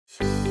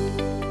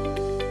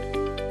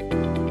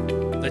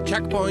The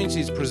Checkpoints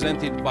is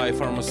presented by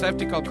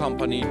pharmaceutical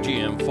company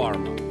GM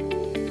Pharma.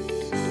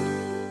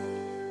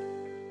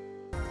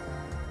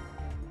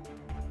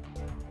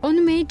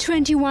 On May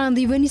 21,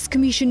 the Venice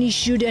Commission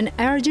issued an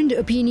urgent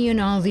opinion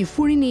on the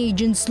foreign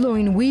agents law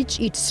in which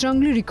it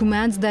strongly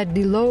recommends that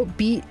the law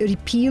be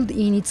repealed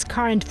in its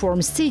current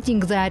form, stating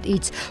that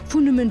its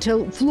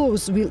fundamental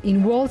flaws will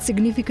involve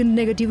significant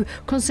negative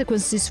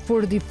consequences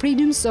for the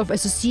freedoms of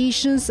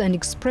associations and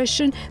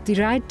expression, the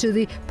right to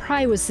the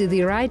privacy,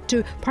 the right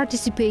to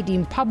participate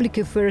in public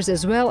affairs,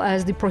 as well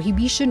as the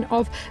prohibition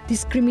of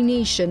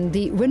discrimination.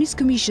 The Venice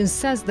Commission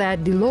says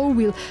that the law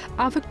will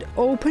affect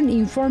open,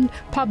 informed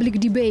public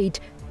debate,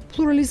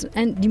 pluralism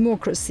and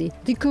democracy.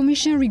 The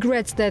Commission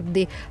regrets that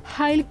the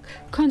highly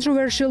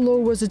controversial law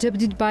was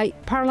adopted by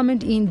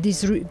Parliament in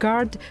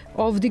disregard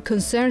of the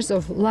concerns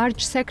of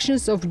large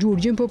sections of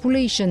Georgian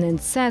population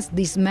and says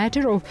this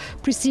matter of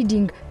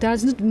proceeding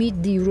does not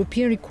meet the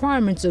European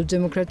requirements of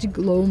democratic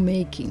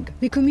lawmaking.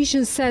 The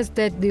Commission says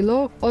that the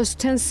law,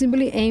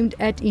 ostensibly aimed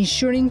at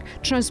ensuring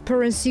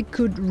transparency,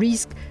 could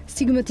risk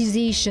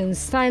stigmatization,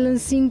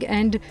 silencing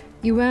and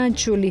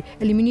eventually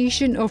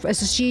elimination of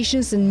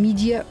associations and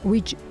media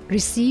which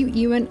receive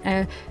even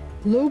a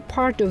low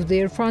part of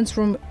their funds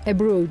from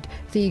abroad.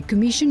 The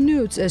Commission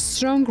notes a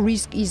strong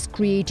risk is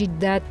created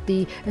that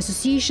the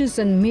associations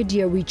and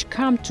media which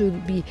come to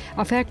be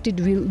affected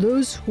will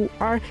those who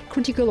are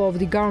critical of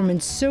the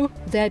government, so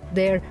that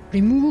their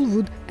removal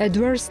would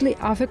adversely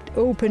affect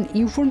open,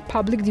 informed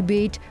public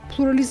debate,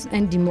 pluralism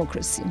and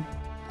democracy.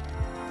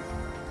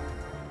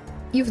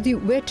 If the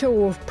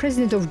veto of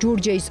President of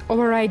Georgia is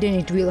overridden,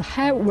 it will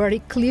have very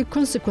clear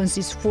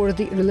consequences for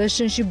the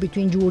relationship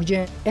between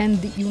Georgia and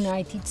the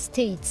United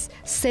States,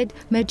 said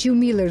Matthew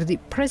Miller, the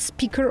press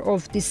speaker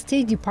of the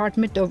State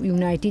Department of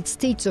United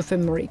States of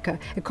America.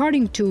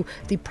 According to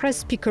the press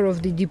speaker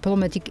of the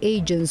diplomatic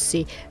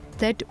agency,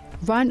 that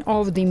one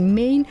of the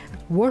main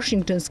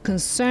Washington's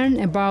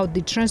concern about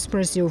the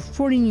transparency of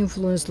foreign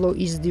influence law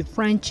is the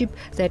friendship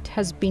that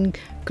has been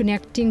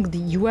connecting the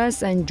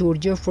U.S. and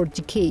Georgia for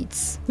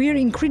decades. We are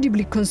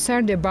incredibly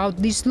concerned about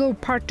this law.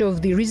 Part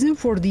of the reason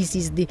for this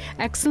is the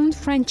excellent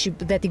friendship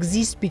that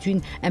exists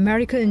between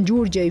America and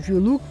Georgia. If you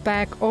look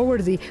back over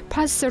the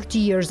past 30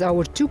 years,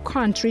 our two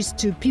countries,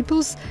 two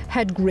peoples,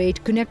 had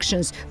great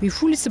connections. We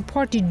fully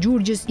supported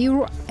Georgia's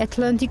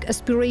Euro-Atlantic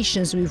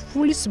aspirations. We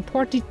fully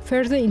supported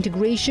further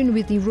integration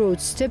with Europe,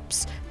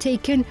 steps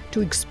taken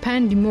to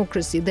expand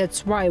democracy.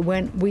 That's why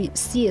when we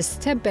see a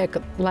step back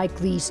like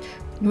this,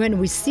 when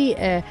we see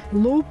a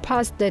law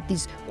passed that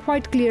is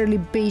quite clearly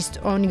based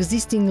on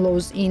existing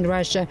laws in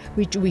Russia,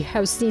 which we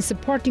have seen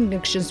supporting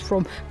actions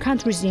from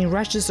countries in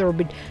Russia's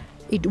orbit,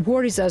 it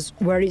worries us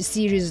very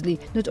seriously.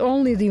 Not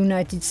only the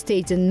United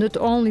States and not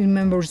only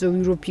members of the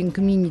European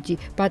community,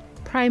 but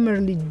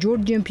primarily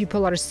Georgian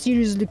people are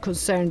seriously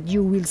concerned.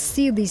 You will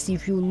see this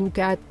if you look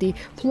at the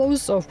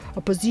flows of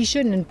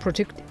opposition and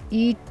protect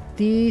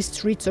the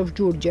streets of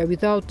Georgia.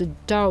 Without a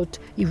doubt,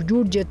 if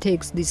Georgia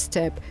takes this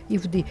step,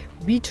 if the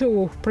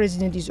veto of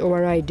president is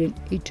overridden,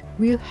 it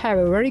will have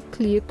a very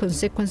clear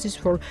consequences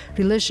for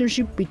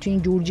relationship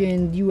between Georgia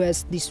and the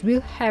US. This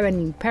will have an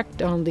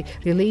impact on the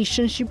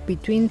relationship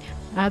between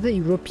other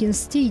European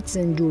states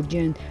and Georgia,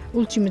 and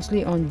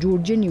ultimately on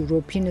Georgian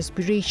European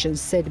aspirations,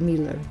 said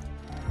Miller.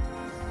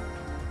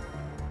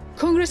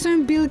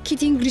 Congressman Bill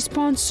Keating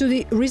responds to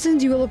the recent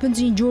developments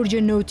in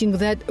Georgia, noting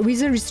that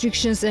visa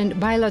restrictions and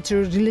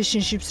bilateral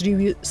relationships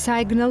review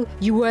signal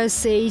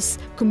USA's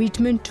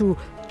commitment to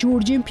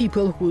Georgian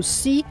people who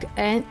seek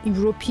an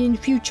European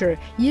future.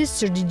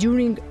 Yesterday,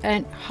 during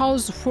an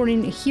House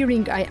foreign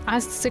hearing, I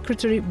asked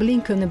Secretary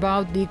Blinken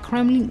about the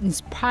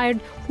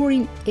Kremlin-inspired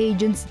foreign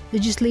agents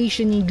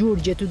legislation in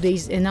Georgia.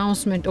 Today's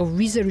announcement of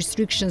visa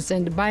restrictions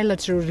and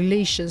bilateral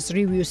relations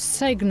review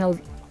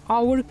signaled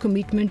our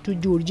commitment to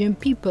Georgian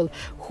people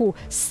who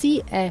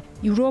see a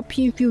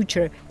European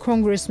future,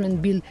 Congressman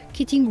Bill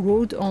Keating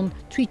wrote on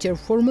Twitter,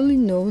 formerly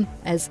known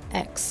as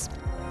X.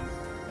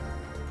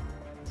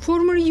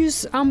 Former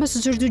U.S.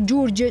 Ambassador to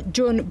Georgia,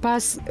 John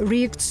Bass,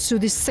 reacts to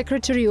the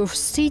Secretary of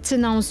State's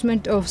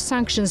announcement of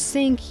sanctions,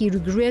 saying he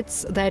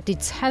regrets that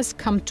it has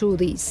come to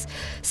this.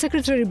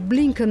 Secretary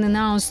Blinken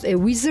announced a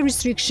visa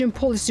restriction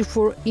policy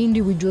for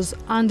individuals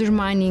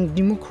undermining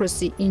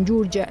democracy in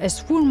Georgia. As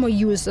former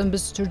U.S.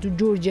 Ambassador to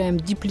Georgia, I am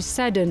deeply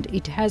saddened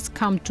it has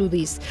come to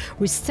this.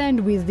 We stand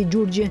with the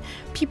Georgian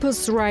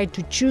people's right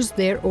to choose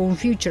their own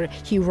future,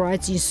 he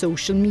writes in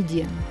social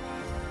media.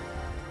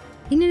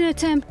 In an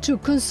attempt to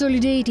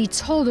consolidate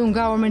its hold on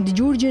government, the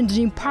Georgian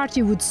Dream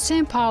Party would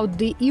stamp out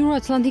the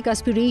Euro-Atlantic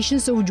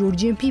aspirations of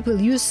Georgian people,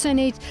 U.S.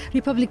 Senate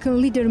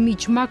Republican leader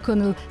Mitch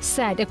McConnell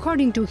said.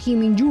 According to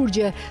him, in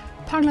Georgia,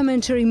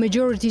 parliamentary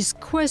majority's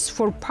quest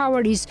for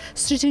power is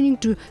threatening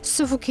to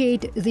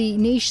suffocate the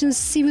nation's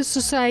civil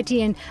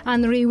society and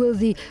unravel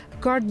the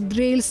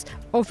guardrails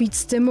of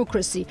its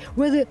democracy.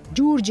 Whether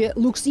Georgia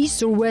looks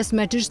east or west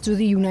matters to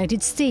the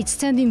United States,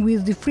 standing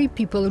with the free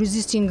people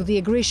resisting the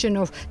aggression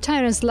of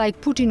tyrants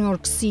like Putin or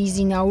Xi is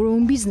in our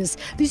own business.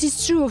 This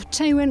is true of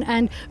Taiwan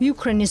and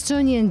Ukraine,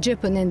 Estonia and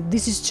Japan, and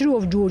this is true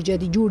of Georgia.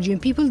 The Georgian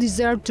people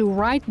deserve to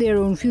write their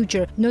own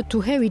future, not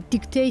to have it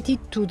dictated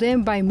to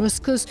them by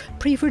Moscow's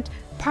preferred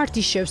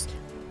party chefs,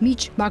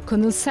 Mitch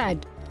McConnell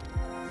said.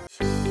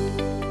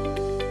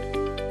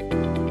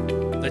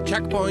 The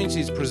Checkpoints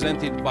is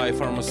presented by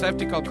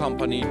pharmaceutical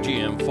company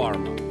GM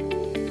Pharma.